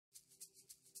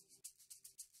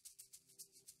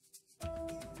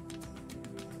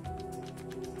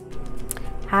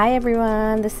Hi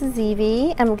everyone, this is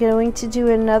Evie. I'm going to do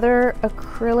another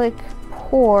acrylic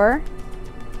pour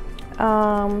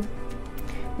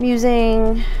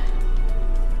using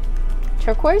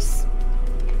turquoise,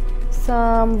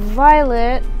 some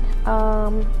violet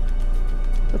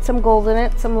with some gold in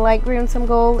it, some light green with some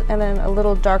gold, and then a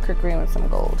little darker green with some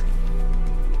gold.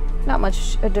 Not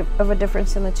much of a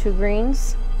difference in the two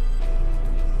greens.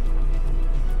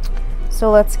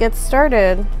 So let's get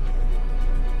started.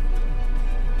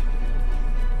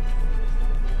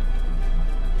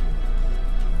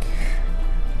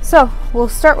 So we'll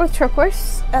start with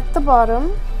turquoise at the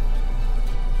bottom.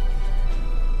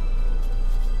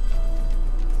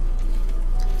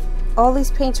 All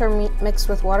these paints are mixed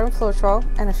with water and Floetrol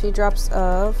and a few drops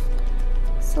of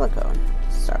silicone.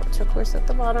 Start with turquoise at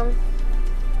the bottom.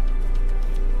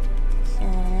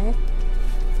 Okay.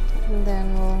 And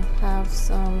then we'll have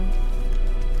some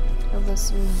of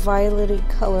this violet-y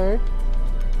color.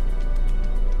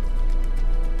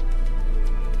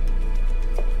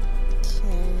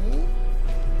 Okay.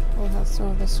 We'll have some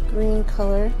of this green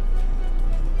color.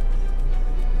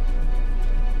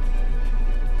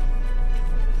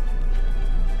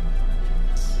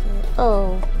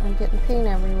 Oh, I'm getting paint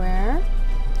everywhere.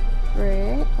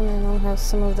 Great. And then I'll have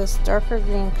some of this darker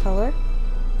green color.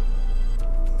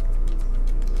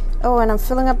 Oh, and I'm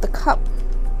filling up the cup.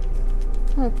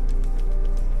 Okay,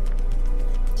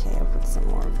 I'll put some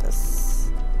more of this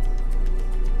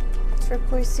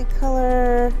turquoisey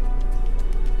color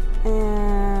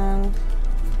and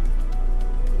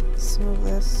some of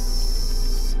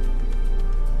this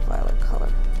violet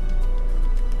color.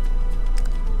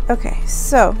 Okay,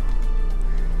 so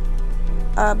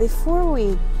before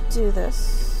we do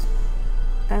this,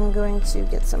 I'm going to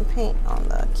get some paint on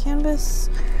the canvas.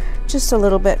 Just a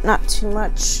little bit, not too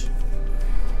much.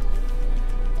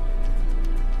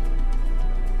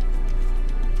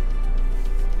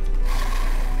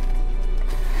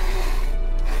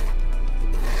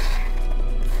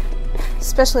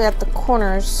 Especially at the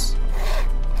corners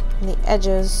and the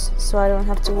edges, so I don't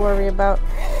have to worry about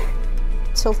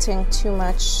tilting too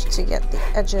much to get the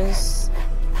edges.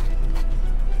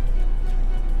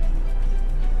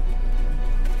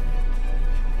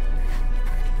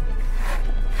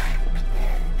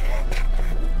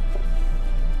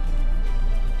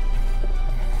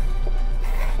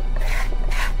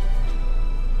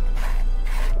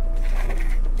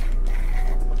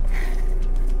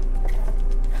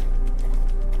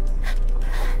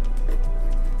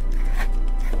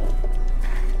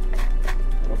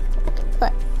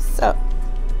 So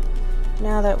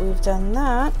now that we've done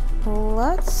that,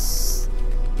 let's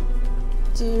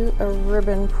do a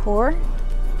ribbon pour.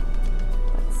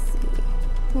 Let's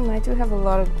see. I do have a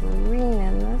lot of green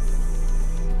in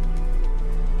this.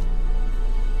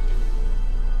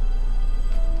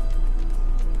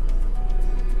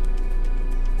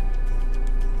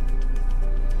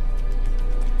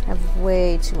 I have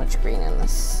way too much green in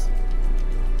this.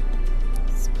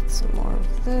 Let's put some more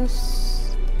of this.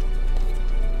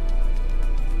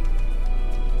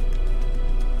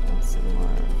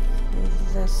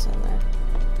 This in there.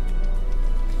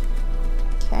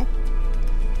 Okay.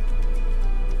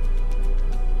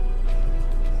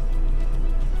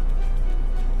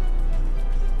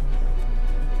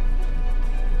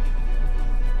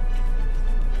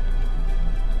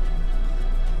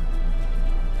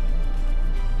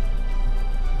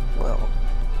 Whoa.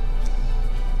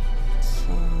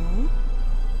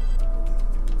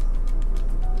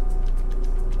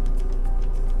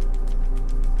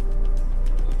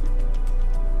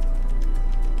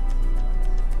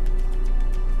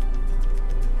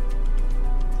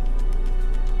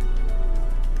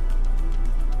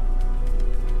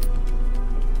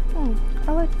 Okay.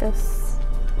 I like this.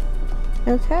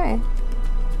 Okay.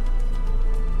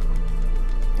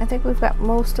 I think we've got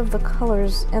most of the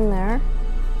colors in there.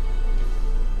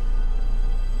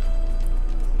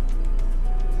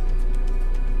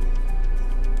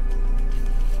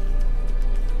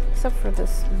 Except for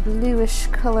this bluish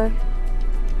color.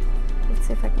 Let's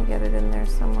see if I can get it in there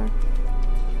somewhere.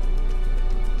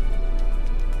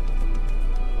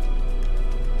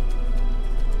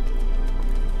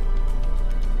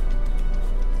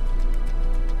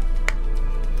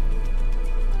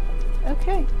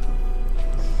 Okay.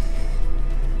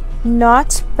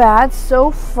 Not bad so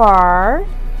far.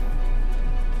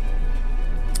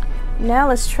 Now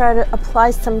let's try to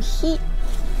apply some heat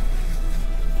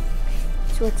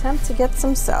to attempt to get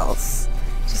some cells.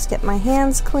 Just get my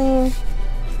hands clean.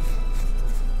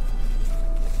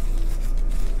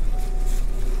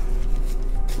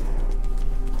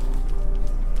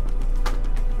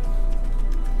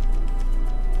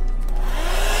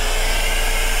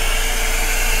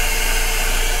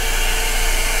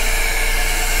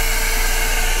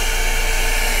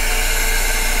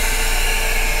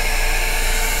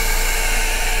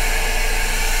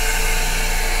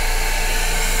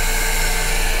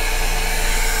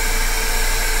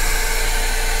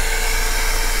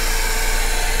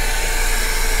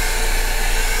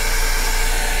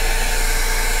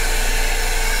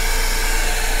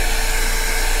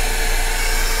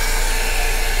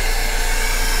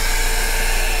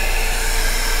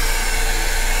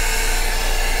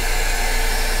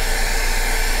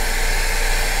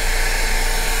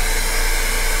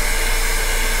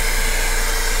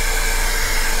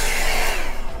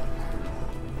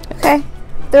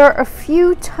 There are a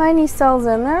few tiny cells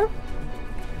in there,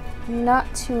 not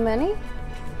too many.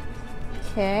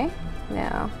 Okay,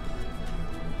 now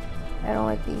I don't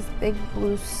like these big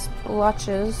blue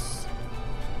splotches.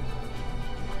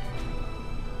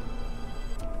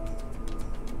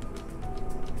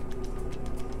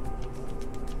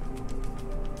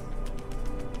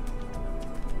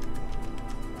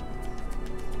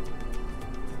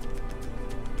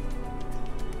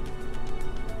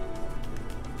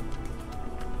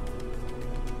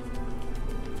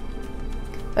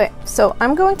 Okay, so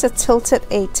I'm going to tilt it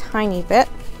a tiny bit.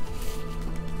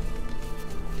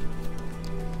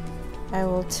 I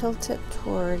will tilt it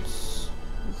towards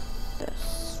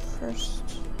this first.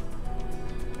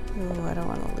 Oh, I don't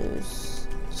want to lose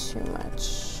too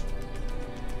much.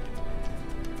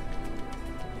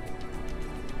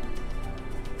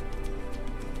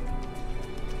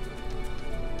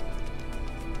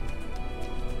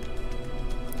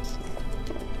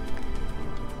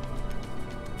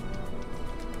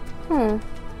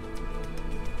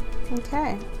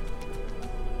 Okay.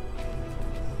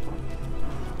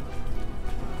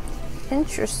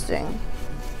 Interesting.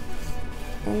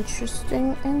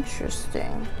 Interesting,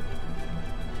 interesting.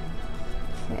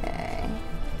 Okay.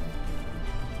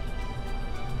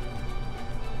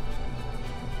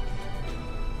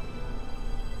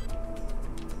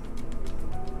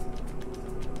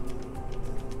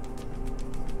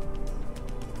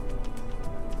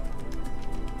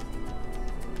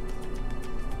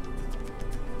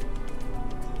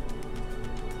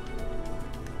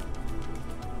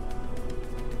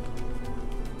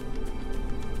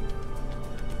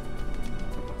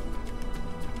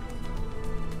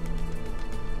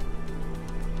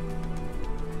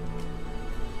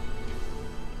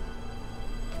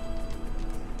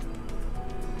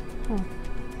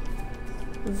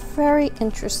 Very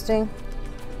interesting.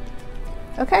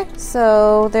 Okay,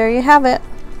 so there you have it.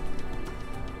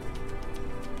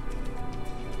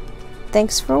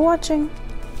 Thanks for watching.